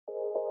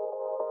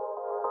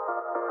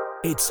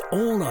It's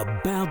all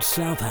about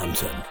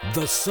Southampton.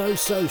 The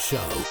So-So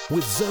Show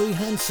with Zoe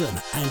Hanson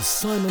and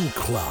Simon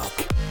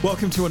Clarke.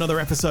 Welcome to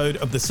another episode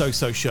of the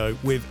So-So Show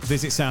with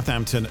Visit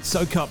Southampton.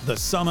 Soak up the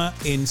summer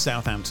in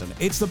Southampton.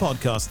 It's the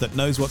podcast that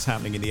knows what's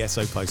happening in the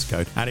SO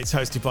postcode. And it's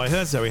hosted by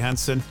her, Zoe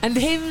Hanson. And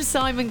him,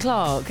 Simon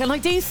Clarke. And I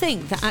do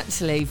think that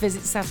actually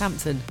Visit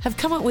Southampton have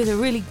come up with a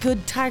really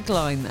good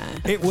tagline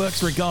there. It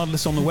works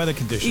regardless on the weather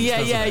conditions,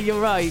 doesn't it?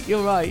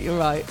 You're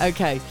right.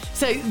 Okay,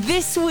 so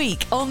this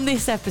week on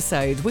this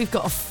episode, we've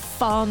got a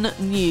fun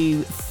new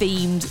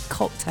themed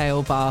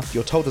cocktail bar.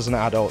 You're told as an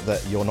adult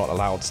that you're not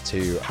allowed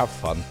to have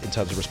fun in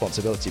terms of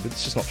responsibility, but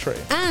it's just not true.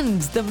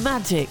 And the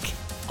magic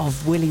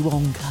of Willy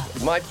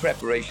Wonka. My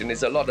preparation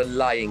is a lot of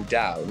lying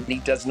down. He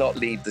does not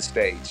leave the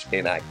stage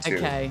in Act 2.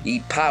 Okay. He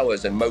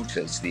powers and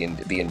motors the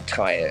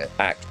entire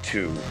Act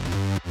 2. In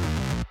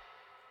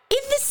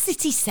the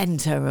city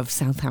centre of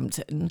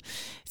Southampton,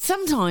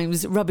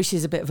 sometimes rubbish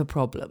is a bit of a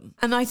problem.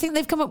 And I think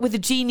they've come up with a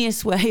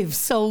genius way of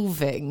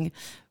stopping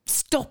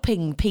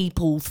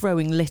people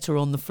throwing litter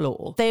on the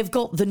floor. They've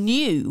got the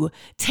new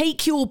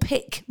take your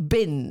pick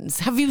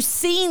bins. Have you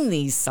seen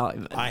these,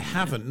 Simon? I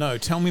haven't, no.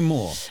 Tell me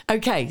more.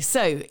 Okay,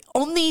 so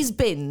on these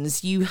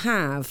bins, you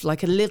have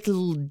like a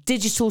little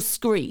digital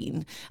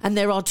screen and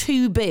there are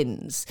two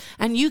bins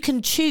and you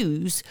can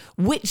choose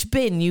which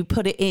bin you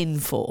put it in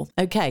for.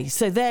 Okay,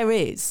 so there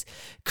is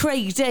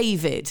Craig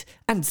David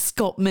and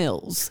Scott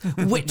Mills.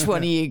 Which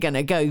one are you going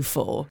to go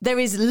for? There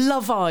is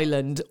Love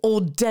Island or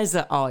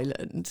Desert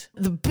Island.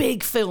 The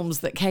big films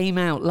that came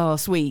out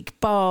last week,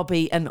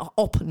 Barbie and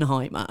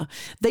Oppenheimer,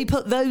 they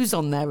put those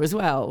on there as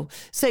well.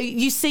 So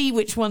you see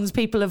which ones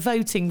people are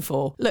voting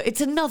for. Look,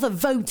 it's another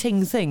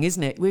voting thing,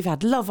 isn't it? We've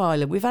had Love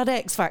Island, we've had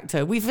X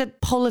Factor, we've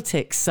had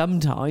politics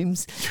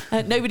sometimes.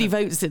 Nobody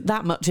votes it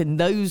that much in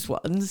those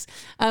ones.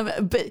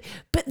 But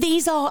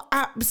these are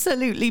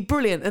absolutely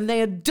brilliant and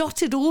they are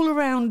dotted all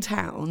around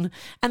town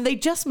and they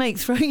just make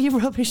throwing your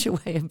rubbish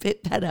away a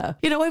bit better.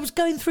 You know, I was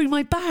going through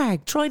my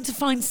bag trying to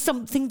find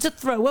something to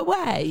throw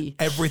away.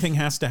 Everything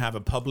has to have a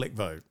public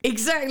vote.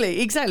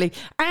 Exactly.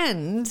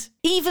 And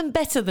even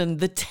better than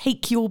the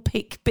take your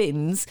pick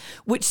bins,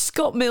 which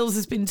Scott Mills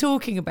has been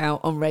talking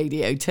about on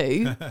Radio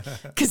 2,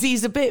 because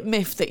he's a bit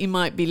miffed that he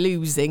might be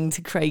losing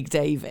to Craig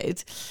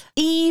David.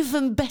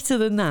 Even better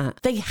than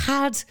that, they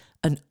had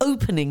an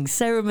opening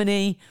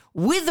ceremony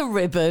with a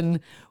ribbon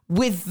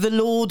with the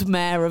Lord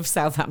Mayor of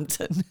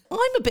Southampton.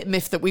 I'm a bit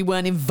miffed that we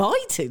weren't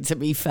invited, to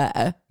be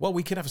fair. Well,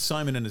 we could have a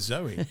Simon and a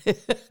Zoe.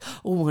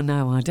 Oh,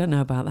 no, I don't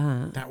know about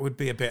that. That would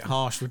be a bit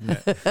harsh, wouldn't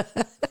it?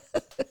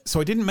 So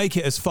I didn't make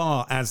it as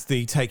far as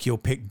the take your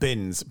pick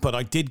bins, but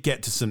I did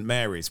get to St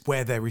Mary's,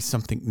 where there is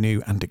something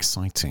new and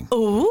exciting.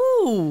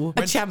 Ooh,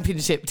 a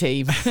championship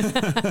team.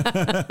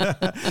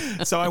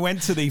 So I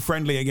went to the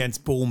friendly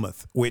against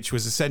Bournemouth, which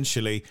was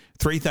essentially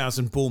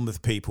 3,000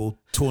 Bournemouth people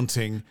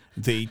taunting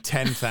the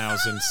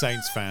 10,000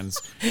 Saints fans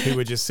who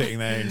were just sitting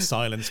there in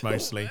silence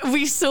mostly.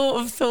 We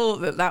sort of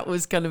thought that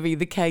was going to be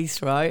the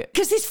case, right?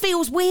 Because this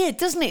feels weird,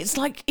 doesn't it?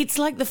 It's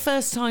like the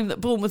first time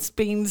that Bournemouth's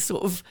been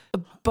sort of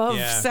above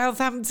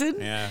Southampton.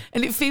 Yeah.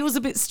 And it feels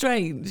a bit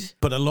strange.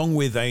 But along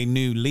with a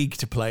new league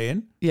to play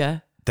in,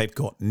 they've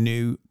got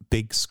new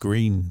big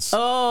screens.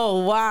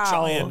 Oh, wow.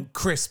 Giant,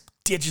 crisp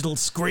digital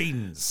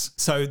screens.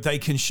 So they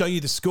can show you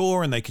the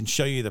score and they can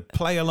show you the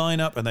player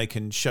lineup and they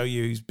can show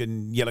you who's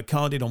been yellow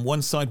carded on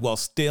one side while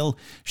still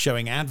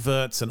showing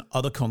adverts and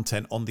other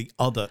content on the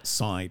other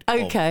side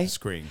of the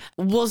screen.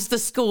 Was the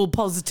score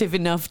positive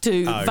enough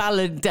to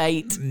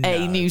validate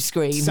a new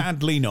screen?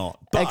 Sadly not.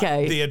 But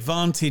the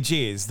advantage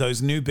is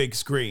those new big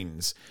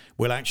screens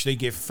will actually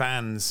give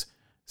fans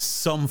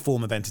some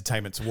form of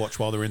entertainment to watch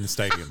while they're in the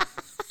stadium.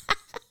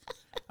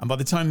 And by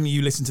the time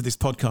you listen to this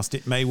podcast,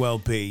 it may well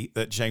be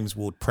that James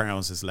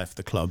Ward-Prowse has left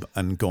the club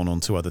and gone on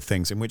to other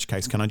things, in which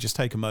case, can I just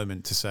take a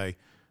moment to say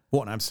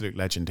what an absolute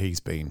legend he's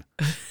been.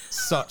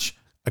 Such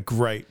a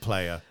great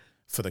player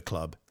for the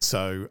club.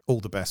 So all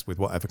the best with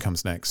whatever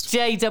comes next.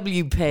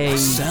 JWP.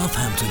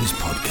 Southampton's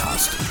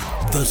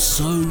podcast, The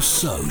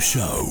So-So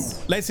Show.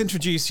 Let's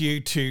introduce you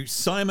to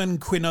Simon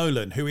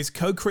Quinolan, who is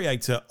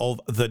co-creator of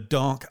The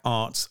Dark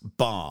Arts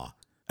Bar.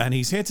 And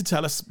he's here to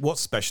tell us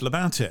what's special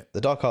about it.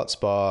 The Dark Arts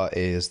Bar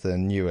is the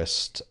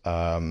newest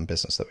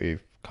business that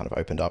we've kind of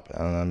opened up,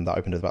 and that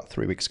opened about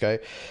 3 weeks ago.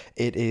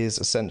 It is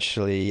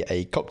essentially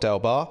a cocktail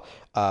bar,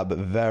 but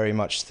very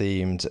much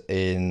themed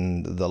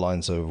in the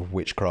lines of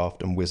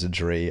witchcraft and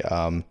wizardry,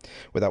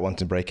 without wanting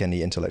to break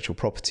any intellectual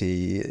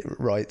property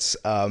rights.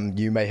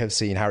 You may have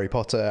seen Harry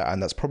Potter,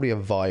 and that's probably a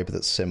vibe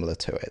that's similar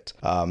to it.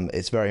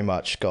 It's very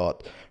much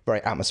got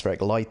very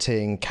atmospheric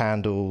lighting,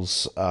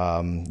 candles,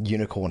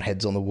 unicorn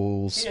heads on the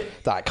walls,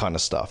 that kind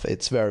of stuff.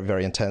 It's very,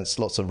 very intense.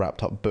 Lots of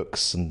wrapped up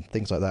books and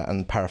things like that,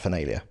 and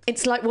paraphernalia.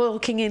 It's like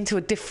walking into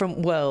a different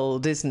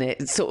world, isn't it?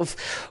 It's sort of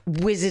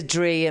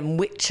wizardry and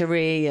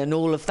witchery and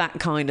all of that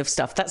kind of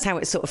stuff. That's how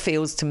it sort of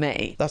feels to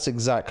me. That's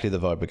exactly the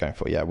vibe we're going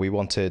for. Yeah, we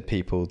wanted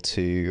people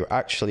to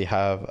actually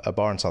have a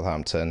bar in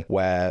Southampton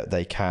where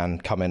they can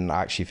come in and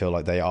actually feel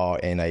like they are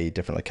in a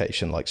different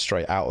location, like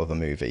straight out of a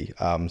movie.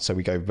 So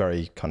we go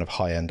very kind of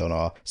high end on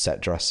our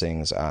set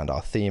dressings and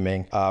our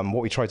theming.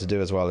 What we try to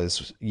do as well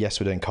is, yes,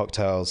 we're doing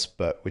cocktails,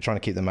 but we're trying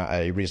to keep them at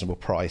a reasonable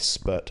price,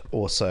 but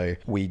also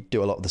we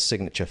do a lot of the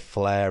signature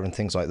flair and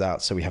things like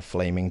that. So we have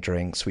flaming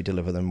drinks. We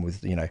deliver them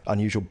with,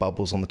 unusual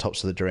bubbles on the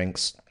tops of the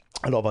drinks.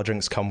 A lot of our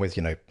drinks come with,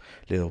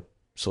 little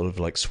sort of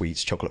like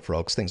sweets, chocolate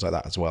frogs, things like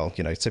that as well.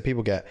 So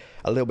people get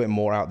a little bit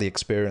more out of the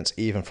experience,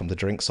 even from the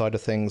drink side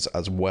of things,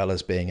 as well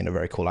as being in a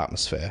very cool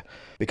atmosphere.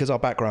 Because our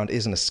background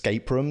is in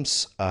escape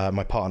rooms,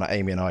 my partner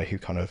Amy and I, who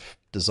kind of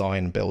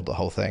design and build the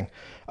whole thing,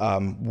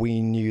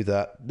 we knew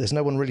that there's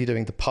no one really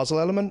doing the puzzle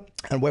element.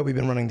 And where we've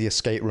been running the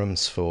escape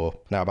rooms for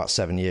now about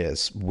 7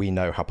 years, we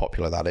know how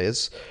popular that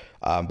is.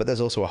 But there's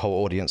also a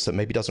whole audience that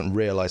maybe doesn't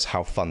realize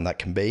how fun that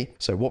can be.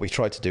 So what we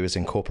tried to do is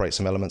incorporate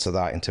some elements of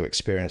that into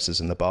experiences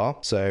in the bar.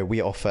 So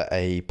we offer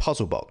a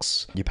puzzle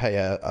box. You pay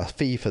a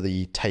fee for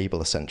the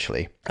table,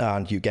 essentially,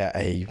 and you get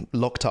a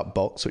locked up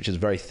box, which is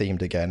very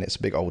themed again. It's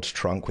a big old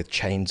trunk with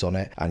chains on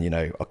it and,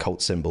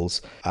 occult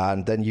symbols.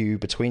 And then you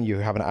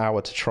have an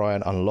hour to try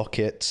and unlock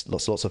it.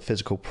 Lots of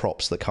physical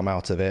props that come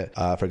out of it.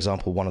 For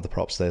example, one of the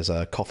props, there's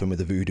a coffin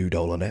with a voodoo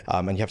doll on it.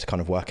 And you have to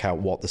kind of work out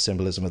what the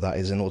symbolism of that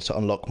is in order to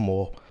unlock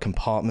more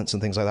compartments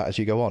and things like that as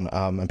you go on,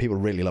 and people are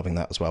really loving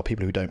that as well,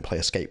 people who don't play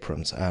escape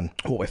rooms. And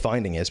what we're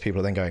finding is people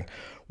are then going,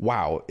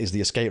 wow, is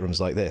the escape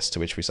rooms like this? To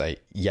which we say,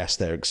 yes,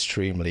 they're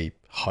extremely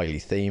highly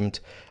themed.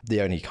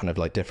 The only kind of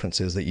like difference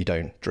is that you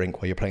don't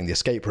drink while you're playing the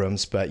escape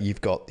rooms, but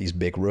you've got these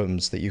big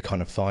rooms that you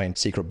kind of find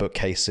secret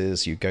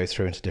bookcases, you go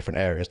through into different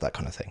areas, that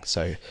kind of thing.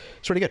 So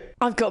it's really good.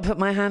 I've got to put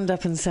my hand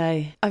up and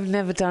say, I've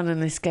never done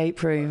an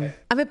escape room. Okay.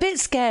 I'm a bit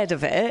scared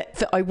of it,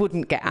 that I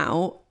wouldn't get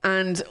out.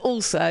 And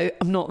also,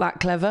 I'm not that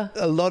clever.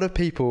 A lot of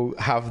people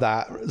have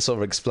that sort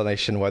of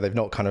explanation where they've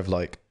not kind of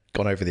like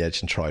gone over the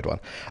edge and tried one.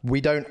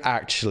 We don't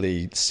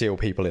actually seal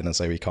people in and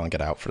say we can't get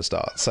out for a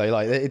start. So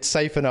like, it's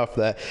safe enough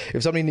that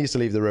if somebody needs to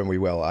leave the room, we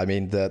will. I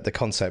mean, the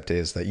concept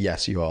is that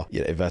yes, you are,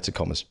 inverted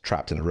commas,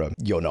 trapped in a room.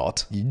 You're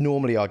not.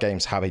 Normally our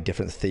games have a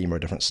different theme or a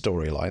different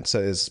storyline.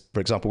 So for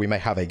example, we may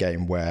have a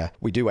game where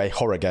we do a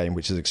horror game,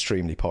 which is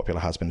extremely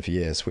popular, has been for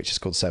years, which is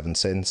called Seven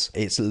Sins.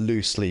 It's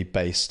loosely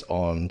based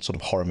on sort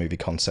of horror movie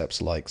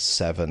concepts like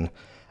Seven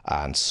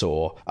and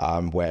Saw,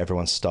 where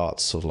everyone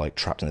starts sort of like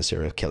trapped in a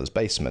serial killer's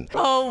basement.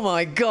 Oh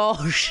my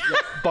gosh.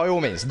 By all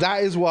means,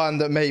 that is one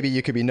that maybe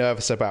you could be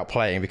nervous about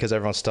playing because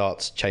everyone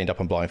starts chained up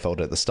and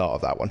blindfolded at the start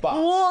of that one.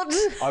 But what?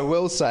 I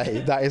will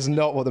say that is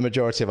not what the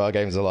majority of our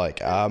games are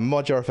like.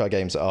 Majority of our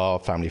games are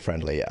family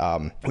friendly.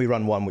 We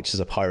run one which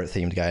is a pirate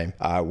themed game,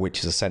 which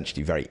is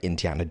essentially very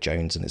Indiana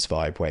Jones in its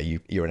vibe, where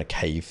you're in a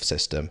cave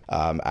system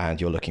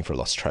and you're looking for a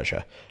lost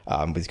treasure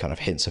with kind of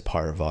hints of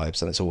pirate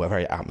vibes, and it's all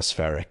very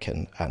atmospheric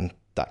and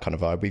that kind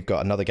of vibe. We've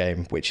got another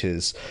game which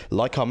is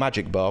like our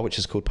magic bar, which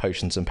is called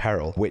Potions and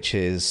Peril, which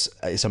is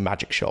it's a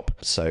magic shop.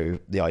 So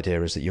the idea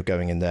is that you're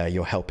going in there,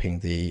 you're helping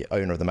the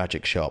owner of the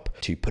magic shop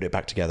to put it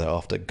back together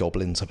after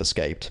goblins have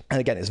escaped. And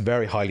again, it's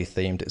very highly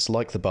themed. It's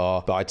like the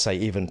bar, but I'd say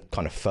even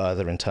kind of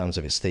further in terms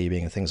of its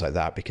theming and things like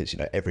that, because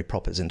every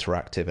prop is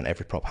interactive and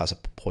every prop has a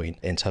point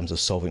in terms of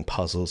solving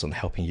puzzles and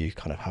helping you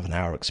kind of have an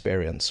hour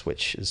experience,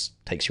 which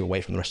takes you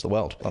away from the rest of the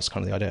world. That's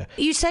kind of the idea.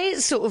 You say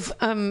it's sort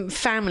of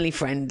family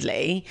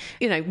friendly.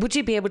 Would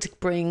you be able to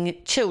bring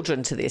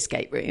children to the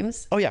escape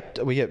rooms? Oh, yeah.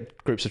 We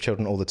get groups of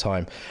children all the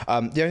time.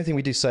 The only thing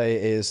we do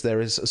say is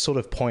there is a sort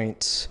of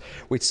point,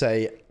 we'd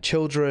say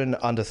children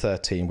under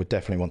 13 would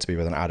definitely want to be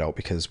with an adult,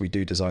 because we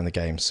do design the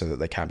games so that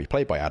they can be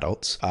played by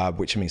adults,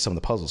 which means some of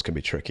the puzzles can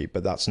be tricky,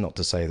 but that's not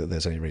to say that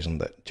there's any reason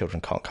that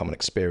children can't come and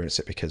experience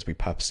it, because we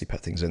purposely put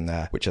things in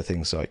there which are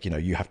things like,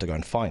 you have to go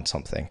and find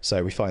something.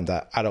 So we find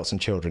that adults and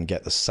children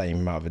get the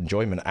same amount of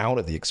enjoyment out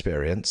of the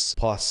experience.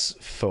 Plus,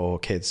 for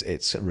kids,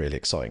 it's a really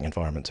exciting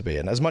environment to be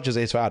in. As much as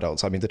it is for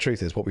adults, I mean, the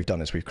truth is what we've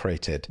done is we've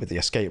created, with the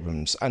escape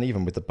rooms and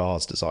even with the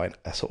bar's design,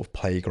 a sort of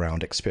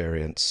playground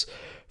experience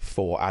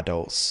for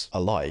adults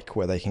alike,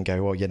 where they can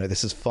go, well,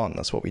 this is fun.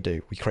 That's what we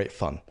do. We create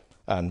fun.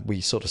 And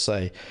we sort of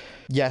say,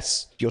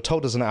 yes, you're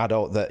told as an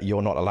adult that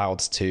you're not allowed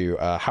to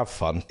have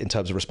fun in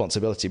terms of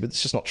responsibility, but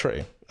it's just not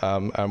true.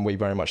 And we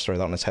very much throw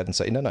that on its head and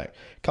say, no,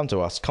 come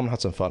to us, come and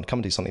have some fun, come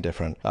and do something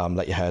different,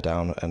 let your hair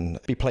down and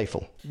be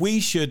playful.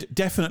 We should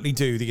definitely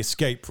do the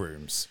escape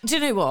rooms. Do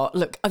you know what?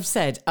 Look, I've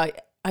said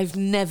I've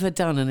never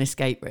done an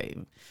escape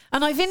room.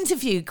 And I've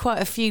interviewed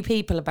quite a few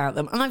people about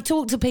them. And I've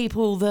talked to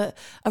people that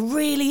are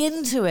really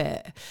into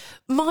it.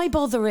 My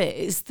bother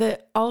is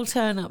that I'll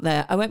turn up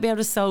there, I won't be able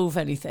to solve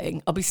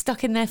anything. I'll be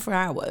stuck in there for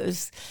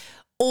hours.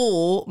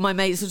 Or my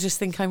mates will just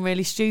think I'm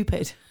really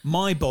stupid.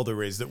 My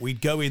bother is that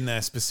we'd go in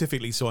there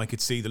specifically so I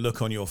could see the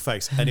look on your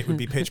face, and it would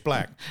be pitch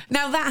black.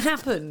 Now, that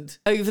happened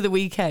over the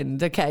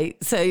weekend, okay?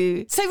 So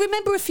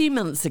remember a few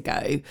months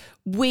ago,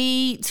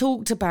 we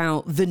talked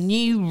about the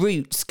new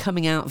routes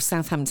coming out of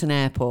Southampton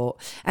Airport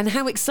and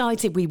how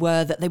excited we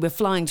were that they were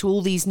flying to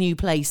all these new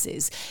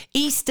places.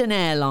 Eastern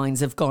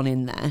Airlines have gone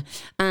in there,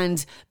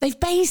 and they've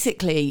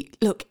basically,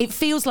 look, it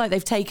feels like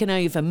they've taken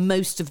over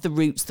most of the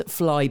routes that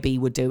Flybe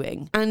were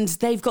doing. And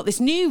they've got this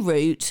new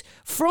route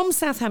from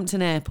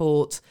Southampton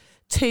Airport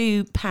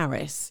to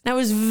Paris. Now, I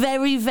was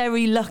very,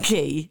 very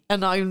lucky,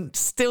 and I'm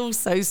still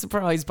so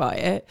surprised by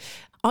it.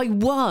 I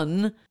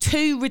won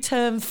 2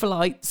 return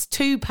flights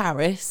to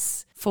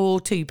Paris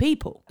for 2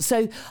 people.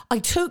 So I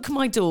took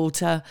my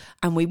daughter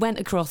and we went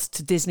across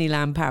to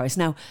Disneyland Paris.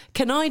 Now,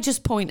 can I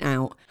just point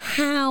out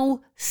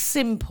how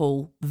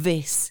simple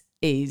this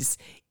is?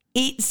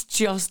 It's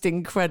just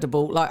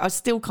incredible. Like, I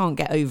still can't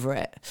get over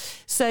it.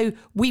 So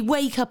we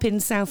wake up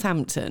in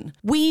Southampton.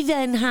 We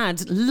then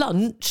had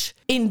lunch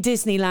in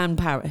Disneyland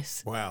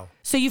Paris. Wow.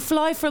 So you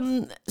fly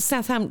from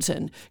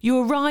Southampton, you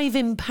arrive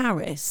in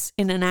Paris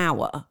in an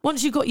hour.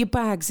 Once you've got your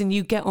bags and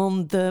you get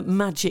on the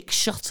magic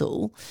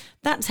shuttle,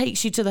 that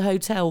takes you to the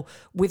hotel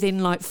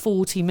within like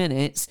 40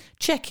 minutes,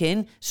 check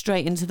in,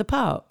 straight into the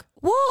park.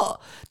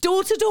 What?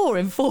 Door to door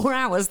in 4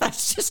 hours?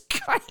 That's just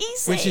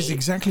crazy. Which is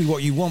exactly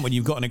what you want when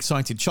you've got an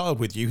excited child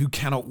with you who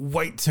cannot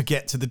wait to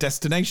get to the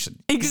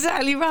destination.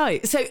 Exactly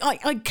right. So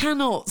I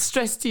cannot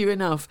stress to you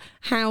enough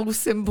how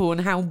simple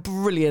and how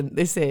brilliant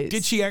this is.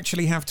 Did she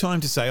actually have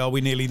time to say, are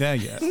we nearly there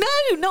yet?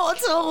 No, not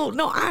at all.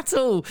 Not at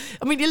all.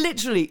 I mean, you're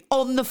literally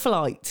on the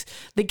flight.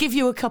 They give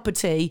you a cup of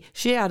tea.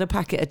 She had a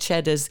packet of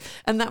cheddars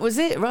and that was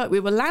it, right? We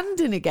were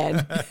landing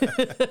again.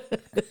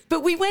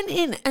 But we went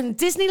in and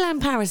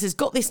Disneyland Paris has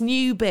got this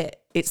new bit.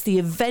 It's the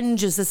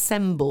Avengers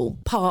Assemble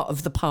part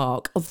of the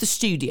park, of the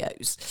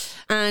studios.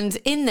 And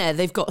in there,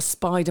 they've got a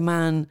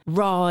Spider-Man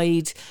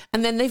ride.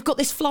 And then they've got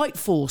this Flight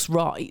Force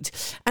ride.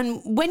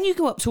 And when you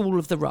go up to all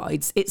of the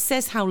rides, it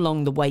says how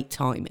long the wait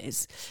time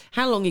is,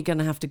 how long you're going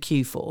to have to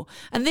queue for.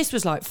 And this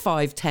was like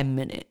 5-10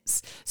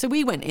 minutes. So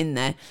we went in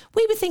there.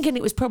 We were thinking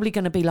it was probably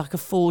going to be like a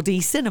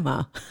 4D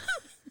cinema.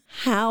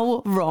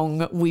 How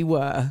wrong we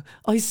were.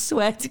 I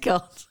swear to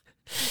God.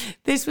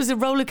 This was a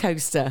roller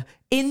coaster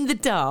in the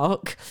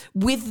dark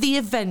with the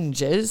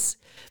Avengers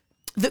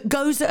that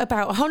goes at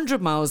about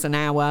 100 miles an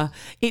hour.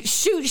 It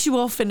shoots you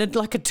off in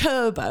like a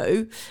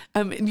turbo.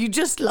 And you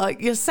just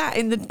you're sat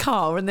in the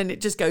car and then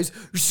it just goes.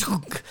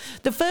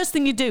 The first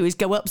thing you do is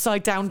go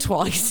upside down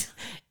twice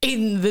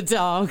in the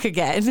dark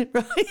again,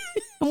 right?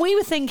 And we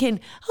were thinking,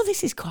 oh,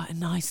 this is quite a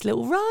nice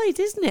little ride,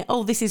 isn't it?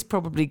 Oh, this is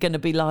probably going to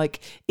be like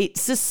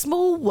It's a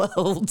Small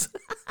World.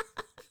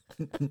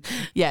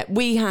 Yeah,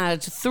 we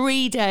had 4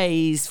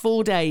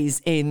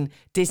 days in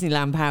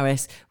Disneyland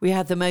Paris. We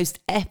had the most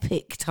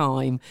epic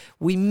time.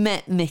 We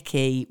met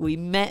Mickey, we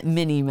met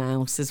Minnie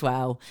Mouse as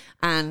well.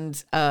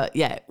 And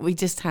we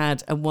just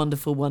had a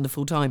wonderful,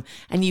 wonderful time.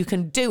 And you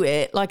can do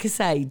it, like I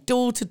say,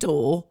 door to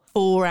door,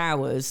 4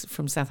 hours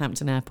from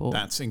Southampton Airport.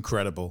 That's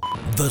incredible.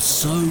 The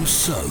So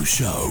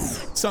Show.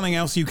 Something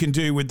else you can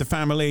do with the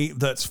family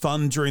that's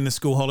fun during the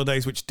school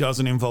holidays, which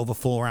doesn't involve a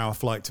 4-hour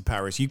flight to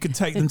Paris. You can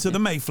take them to the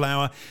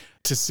Mayflower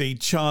to see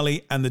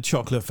Charlie and the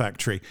Chocolate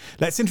Factory.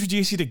 Let's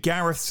introduce you to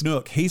Gareth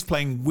Snook. He's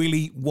playing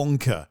Willy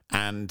Wonka,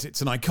 and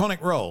it's an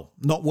iconic role,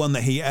 not one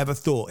that he ever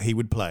thought he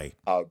would play.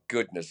 Oh,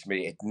 goodness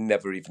me. It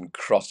never even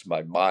crossed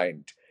my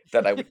mind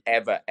that I would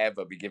ever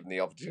be given the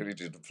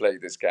opportunity to play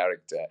this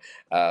character.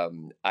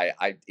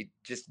 It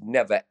just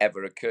never,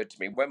 ever occurred to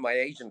me. When my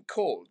agent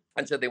called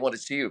and said they want to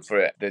see you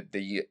for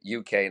the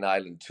UK and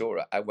Ireland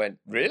tour, I went,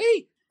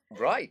 really?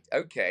 Right,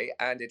 okay.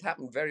 And it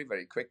happened very,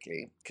 very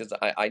quickly because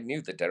I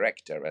knew the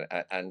director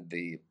and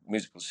the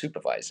musical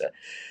supervisor.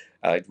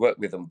 I'd worked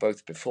with them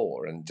both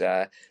before. And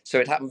so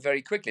it happened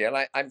very quickly. And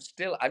I'm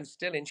still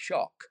in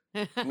shock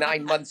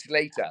 9 months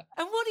later.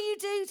 And what do you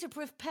do to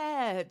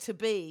prepare to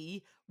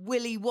be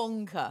Willy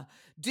Wonka?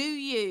 Do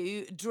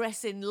you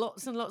dress in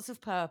lots and lots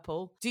of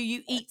purple? Do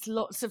you eat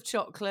lots of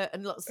chocolate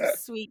and lots of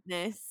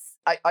sweetness?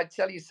 I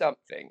tell you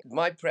something,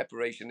 my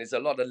preparation is a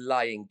lot of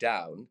lying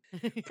down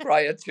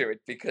prior to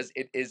it because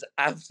it is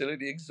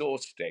absolutely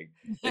exhausting.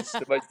 It's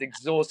the most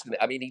exhausting.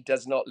 I mean, he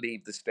does not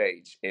leave the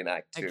stage in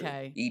Act 2.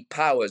 Okay. He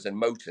powers and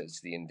motors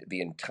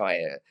the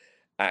entire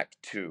Act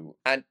 2.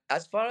 And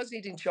as far as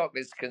eating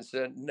chocolate is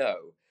concerned, no.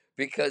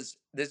 Because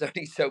there's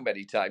only so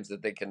many times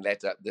that they can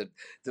let up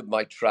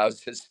my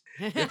trousers,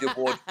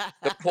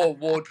 the poor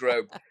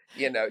wardrobe,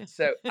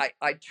 So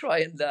I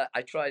try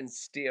and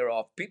steer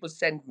off. People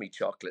send me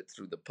chocolate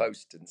through the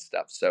post and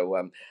stuff.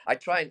 So I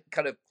try and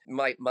kind of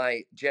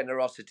my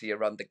generosity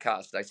around the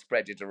cast. I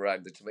spread it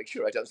around to make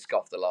sure I don't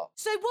scoff the lot.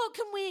 So what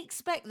can we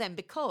expect then?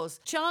 Because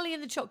Charlie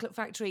and the Chocolate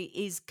Factory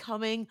is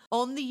coming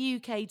on the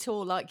UK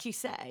tour, like you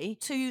say,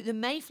 to the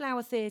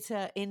Mayflower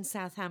Theatre in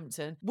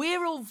Southampton.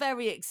 We're all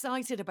very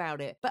excited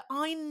about it, but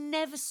I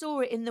never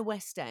saw it in the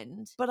West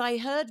End, but I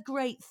heard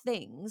great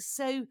things.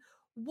 So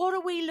what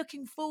are we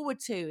looking forward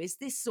to? Is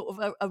this sort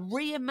of a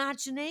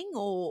reimagining,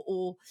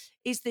 or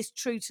is this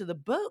true to the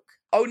book?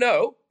 Oh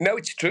no,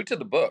 it's true to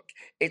the book.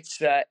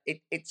 It's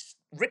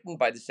written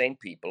by the same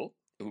people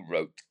who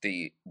wrote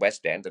the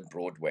West End and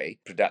Broadway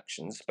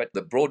productions, but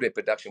the Broadway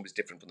production was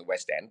different from the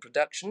West End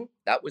production.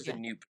 That was a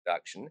new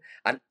production,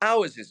 and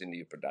ours is a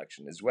new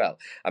production as well.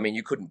 I mean,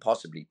 you couldn't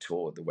possibly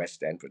tour the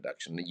West End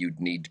production.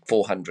 You'd need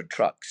 400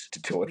 trucks to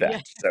tour that.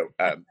 Yeah. So,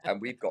 and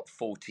we've got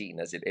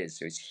 14 as it is,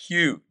 so it's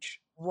huge.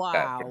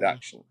 Wow.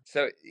 Production.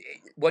 So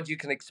what you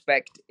can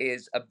expect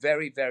is a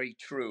very, very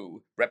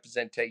true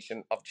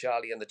representation of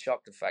Charlie and the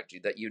Chocolate Factory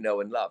that you know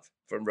and love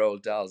from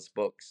Roald Dahl's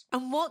books.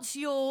 And what's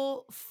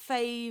your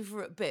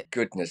favourite bit?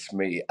 Goodness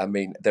me. I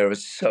mean, there are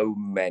so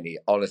many.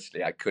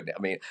 Honestly, I couldn't.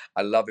 I mean,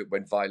 I love it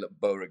when Violet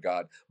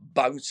Beauregard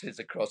bounces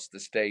across the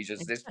stage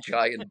as this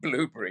giant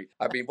blueberry.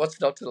 I mean, what's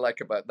not to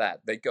like about that?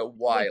 They go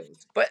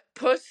wild. But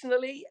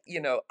personally,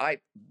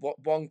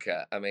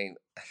 Wonka, I mean...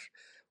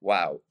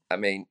 Wow. I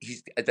mean,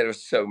 there are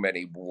so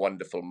many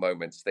wonderful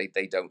moments.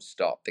 They don't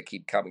stop. They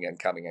keep coming and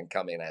coming and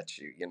coming at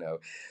you,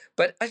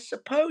 But I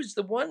suppose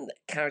the one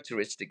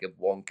characteristic of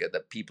Wonka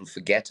that people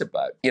forget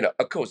about,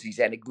 of course, he's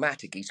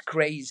enigmatic, he's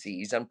crazy,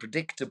 he's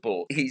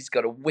unpredictable, he's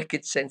got a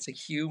wicked sense of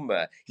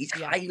humor, he's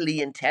highly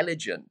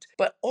intelligent.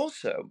 But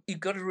also, you've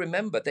got to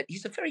remember that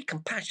he's a very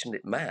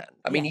compassionate man.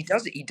 I mean, he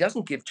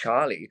doesn't give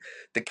Charlie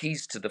the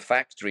keys to the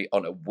factory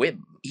on a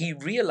whim. He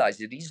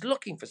realizes he's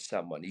looking for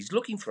someone, he's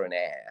looking for an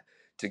heir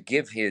to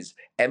give his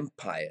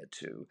empire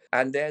to.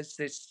 And there's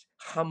this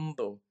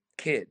humble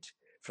kid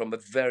from a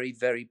very,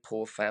 very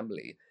poor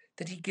family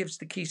that he gives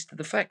the keys to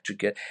the factory.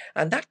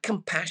 And that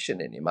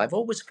compassion in him, I've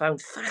always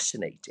found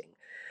fascinating.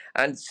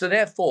 And so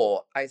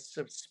therefore, I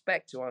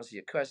suspect, to answer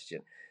your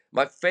question,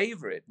 my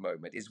favorite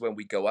moment is when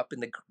we go up in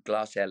the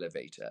glass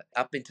elevator,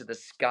 up into the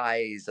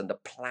skies and the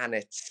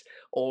planets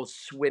all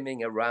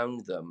swimming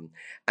around them.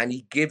 And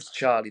he gives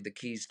Charlie the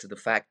keys to the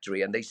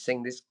factory and they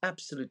sing this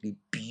absolutely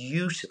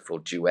beautiful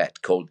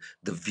duet called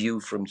The View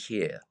from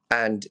Here.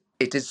 And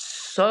it is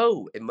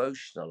so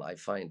emotional, I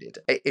find it.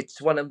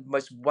 It's one of the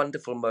most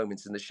wonderful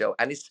moments in the show.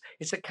 And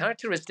it's a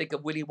characteristic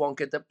of Willy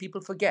Wonka that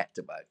people forget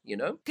about,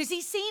 Because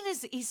he's seen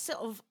as, he's sort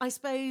of, I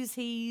suppose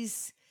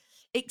he's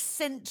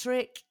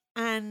eccentric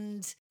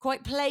and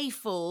quite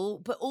playful,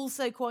 but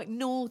also quite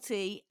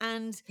naughty.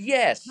 And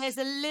yes, there's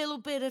a little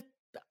bit of,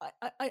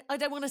 I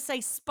don't want to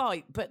say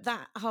spite, but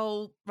that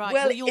whole,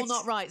 well you're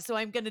not right, so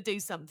I'm going to do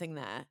something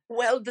there.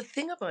 Well, the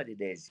thing about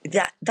it is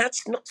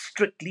that's not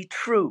strictly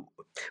true,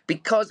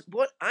 because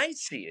what I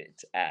see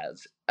it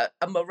as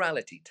a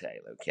morality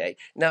tale, okay?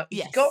 Now,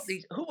 he's got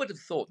these, who would have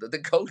thought that the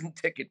golden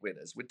ticket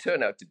winners would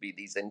turn out to be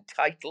these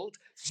entitled,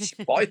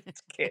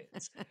 spoiled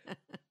kids,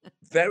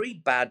 very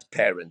bad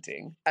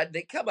parenting, and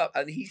they come up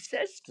and he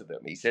says to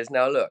them,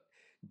 now look,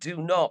 do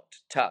not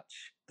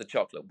touch the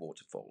chocolate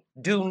waterfall.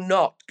 Do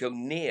not go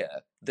near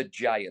the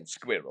giant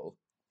squirrel.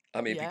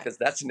 I mean, because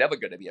that's never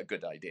going to be a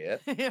good idea.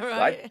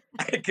 Right?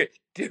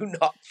 Do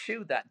not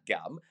chew that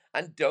gum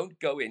and don't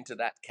go into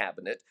that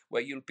cabinet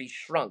where you'll be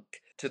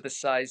shrunk to the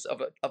size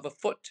of a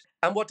foot.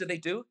 And what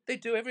do? They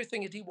do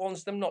everything that he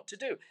wants them not to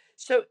do.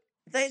 So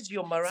there's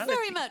your morality. It's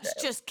very much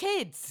just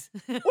kids.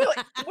 well,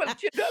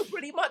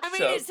 pretty much. I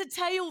mean, it's a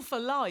tale for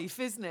life,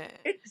 isn't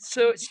it?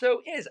 So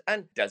is.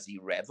 And does he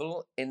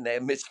revel in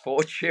their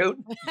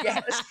misfortune?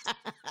 Yes.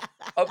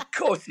 Of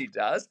course he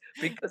does,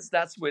 because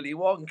that's Willy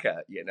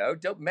Wonka,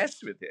 Don't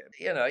mess with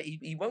him.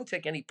 He won't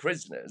take any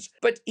prisoners,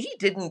 but he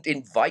didn't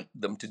invite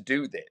them to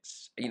do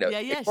this.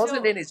 It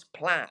wasn't in his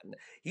plan.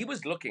 He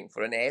was looking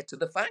for an heir to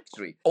the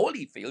factory. All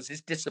he feels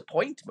is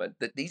disappointment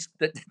that they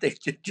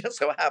just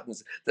so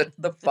happens that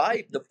the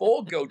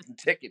 4 golden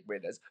ticket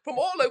winners from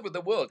all over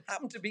the world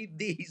happen to be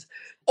these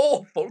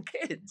awful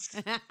kids.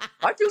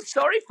 I feel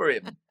sorry for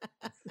him.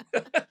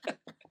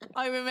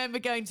 I remember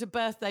going to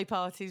birthday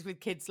parties with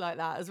kids like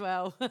that as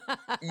well.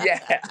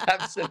 Yeah,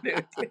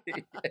 absolutely.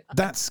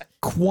 That's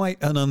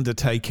quite an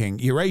undertaking.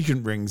 Your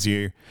agent rings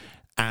you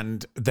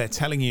and they're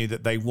telling you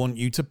that they want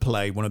you to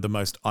play one of the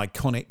most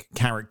iconic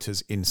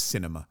characters in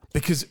cinema.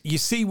 Because you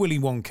see Willy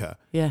Wonka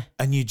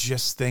and you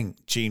just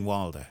think Gene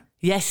Wilder.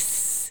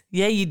 Yes.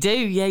 Yeah, you do.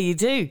 Yeah, you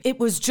do. It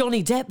was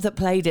Johnny Depp that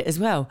played it as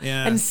well.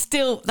 Yeah. And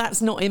still,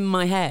 that's not in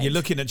my head. You're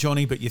looking at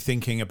Johnny, but you're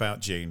thinking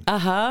about Gene.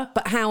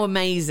 But how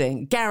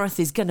amazing. Gareth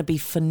is going to be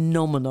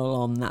phenomenal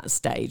on that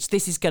stage.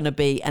 This is going to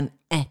be an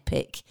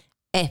epic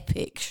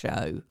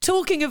show.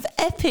 Talking of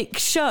epic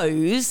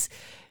shows...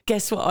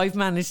 Guess what I've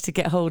managed to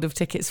get hold of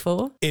tickets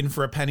for? In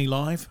for a Penny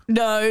Live?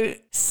 No,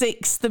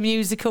 Six the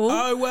Musical.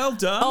 Oh, well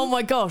done. Oh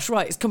my gosh,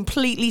 right. It's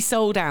completely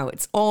sold out.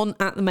 It's on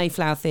at the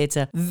Mayflower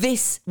Theatre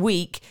this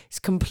week. It's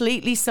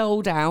completely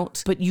sold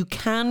out, but you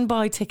can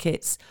buy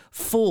tickets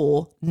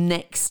for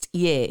next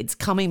year. It's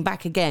coming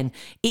back again.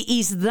 It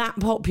is that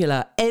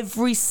popular.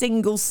 Every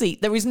single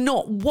seat. There is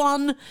not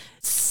one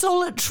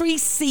solitary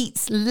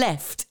seat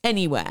left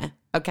anywhere.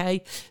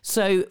 Okay,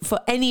 so for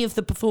any of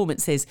the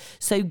performances,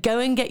 so go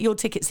and get your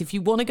tickets if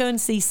you want to go and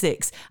see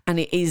Six, and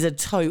it is a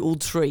total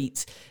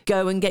treat.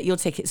 Go and get your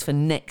tickets for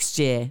next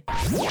year.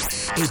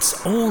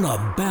 It's all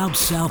about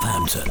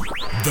Southampton.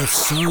 The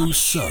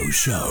So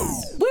Show.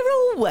 We're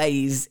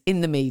always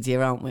in the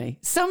media, aren't we?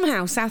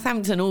 Somehow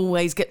Southampton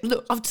always get...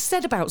 Look, I've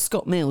said about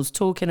Scott Mills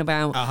talking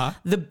about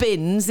the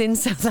bins in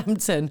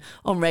Southampton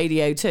on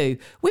Radio 2.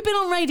 We've been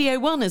on Radio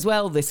 1 as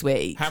well this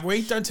week. Have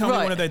we? Don't tell me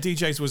one of their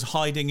DJs was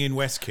hiding in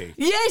West Quay.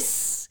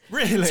 Yes!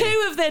 Really?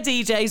 2 of their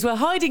DJs were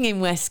hiding in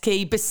West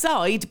Quay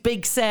beside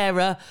Big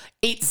Sarah.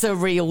 It's a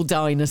real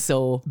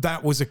dinosaur.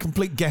 That was a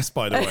complete guess,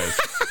 by the way.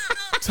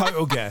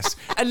 Total guess.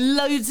 And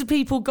loads of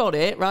people got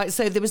it, right?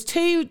 So there was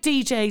 2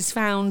 DJs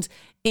found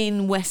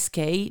in West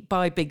Quay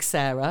by Big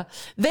Sarah.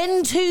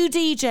 Then 2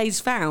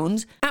 DJs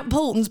found at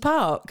Paulton's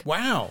Park.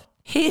 Wow.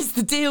 Here's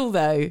the deal,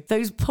 though.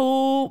 Those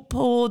poor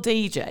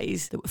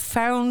DJs that were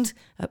found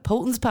at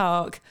Paulton's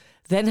Park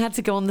then had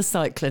to go on the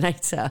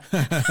cyclinator.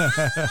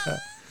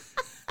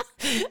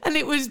 And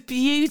it was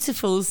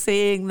beautiful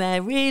seeing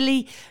their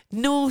really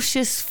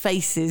nauseous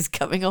faces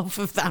coming off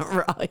of that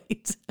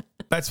ride.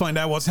 Let's find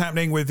out what's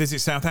happening with Visit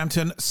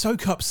Southampton.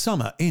 Soak up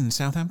summer in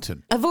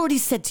Southampton. I've already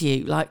said to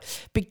you, like,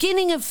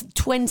 beginning of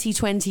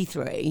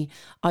 2023,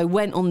 I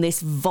went on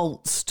this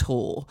Vaults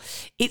tour.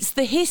 It's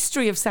the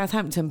history of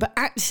Southampton, but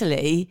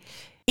actually...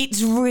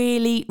 it's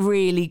really,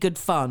 really good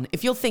fun.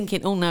 If you're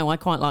thinking, oh no, I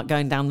quite like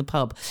going down the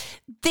pub,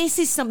 this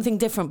is something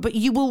different, but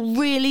you will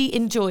really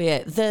enjoy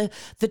it.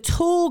 The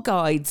tour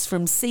guides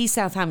from See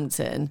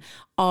Southampton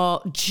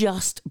are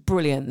just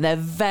brilliant. They're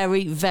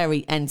very,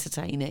 very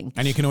entertaining.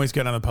 And you can always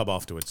go down the pub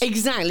afterwards.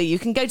 Exactly. You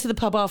can go to the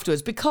pub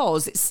afterwards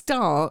because it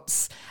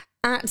starts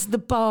at the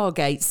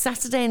Bargate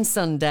Saturday and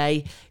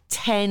Sunday,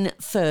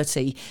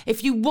 10:30.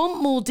 If you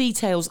want more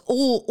details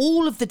or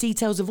all of the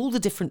details of all the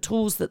different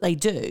tours that they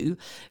do,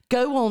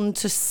 go on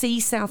to See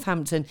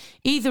Southampton,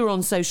 either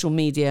on social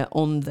media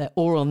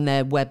or on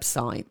their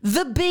website.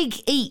 The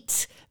Big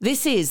Eat.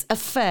 This is a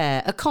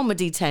fair, a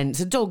comedy tent,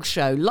 a dog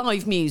show,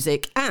 live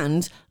music,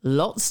 and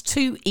lots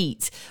to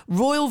eat.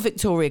 Royal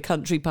Victoria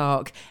Country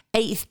Park,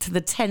 8th to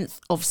the 10th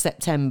of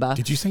September.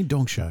 Did you say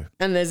dog show?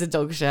 And there's a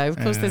dog show. Of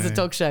course, there's a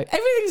dog show.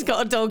 Everything's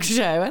got a dog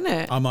show, hasn't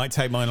it? I might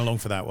take mine along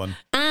for that one.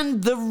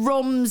 And the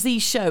Romsey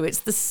Show. It's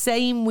the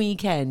same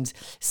weekend,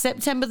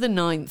 September the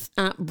 9th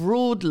at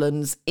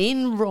Broadlands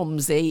in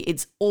Romsey.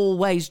 It's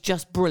always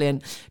just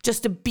brilliant.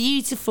 Just a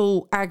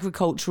beautiful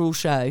agricultural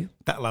show.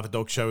 That'll have a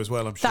dog show as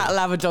well, I'm sure. That'll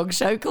have a dog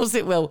show, of course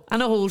it will.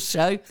 And a horse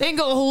show. They ain't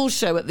got a horse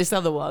show at this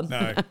other one.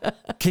 No.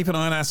 Keep an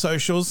eye on our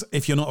socials.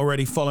 If you're not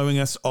already following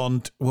us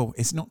on... Well,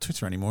 it's not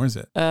Twitter anymore, is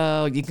it?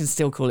 Oh, you can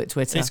still call it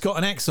Twitter. It's got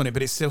an X on it,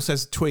 but it still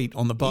says tweet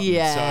on the button.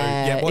 Yeah, so,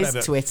 yeah, whatever.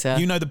 it's Twitter.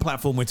 You know the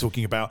platform we're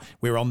talking about.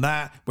 We're on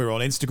that. We're on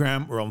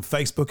Instagram. We're on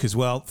Facebook as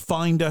well.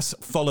 Find us,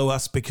 follow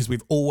us, because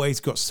we've always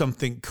got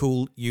something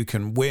cool you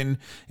can win.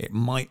 It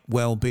might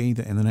well be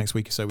that in the next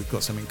week or so we've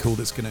got something cool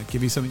that's going to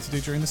give you something to do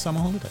during the summer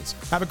holidays.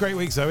 Have a great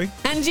week, Zoe.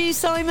 And you,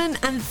 Simon,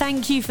 and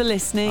thank you for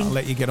listening. I'll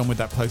let you get on with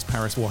that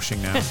post-Paris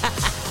washing now.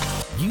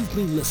 You've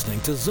been listening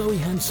to Zoe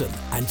Hanson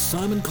and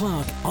Simon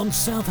Clarke on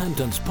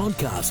Southampton's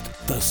podcast,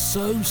 The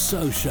So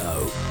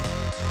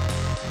Show.